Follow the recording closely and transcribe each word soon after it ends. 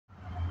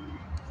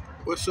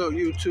What's up,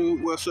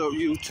 YouTube? What's up,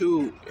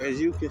 YouTube? As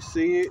you can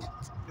see it,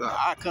 the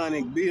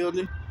iconic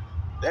building.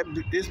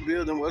 This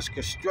building was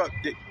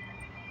founded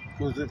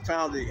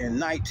in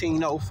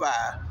 1905.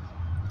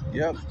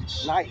 Yep,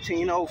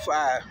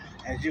 1905.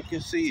 As you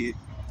can see it.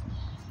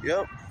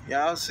 Yep,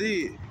 y'all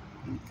see it.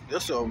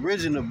 This is an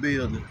original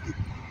building.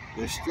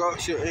 The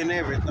structure and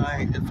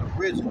everything is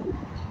original.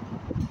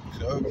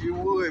 So if you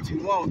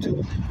want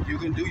to, you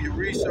can do your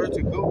research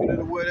or Google it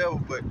or whatever.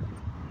 But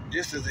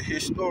this is a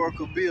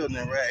historical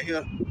building right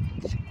here.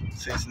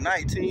 Since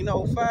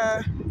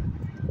 1905.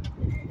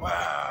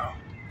 Wow.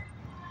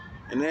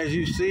 And as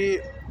you see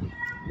it,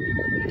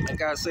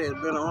 like I said, it's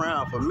been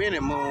around for many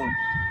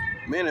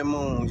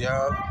moons,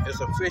 y'all. It's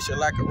official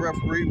like a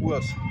referee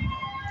whistle.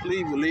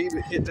 Please believe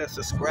it. Hit that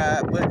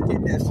subscribe button.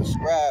 Hit that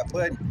subscribe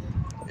button.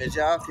 As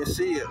y'all can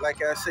see it,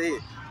 like I said,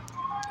 this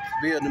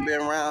building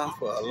been around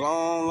for a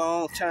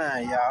long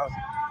time, y'all.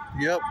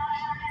 Yep.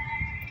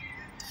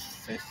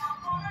 Since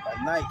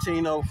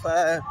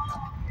 1905.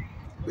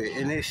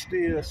 And it's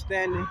still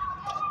standing,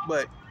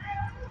 but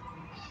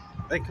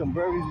they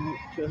converted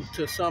it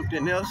to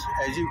something else.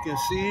 As you can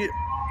see it,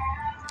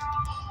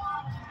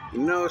 you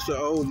know it's an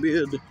old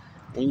building,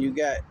 and you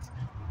got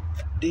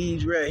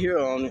these right here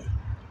on it.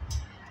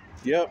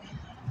 Yep.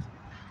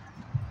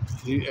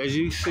 As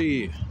you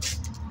see it,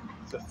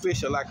 it's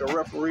official like a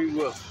referee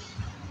will.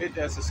 Hit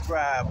that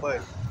subscribe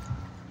button.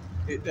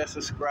 Hit that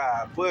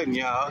subscribe button,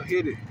 y'all.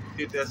 Hit it.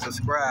 Hit that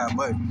subscribe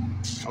button.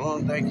 I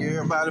want to thank you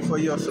everybody for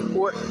your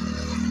support.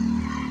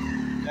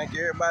 Thank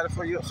you everybody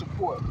for your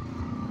support.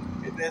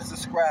 Hit that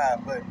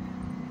subscribe button.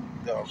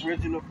 The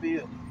original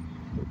building.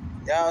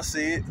 Y'all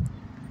see it.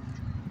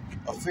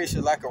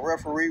 Official like a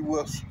referee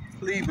will.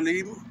 Please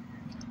believe me.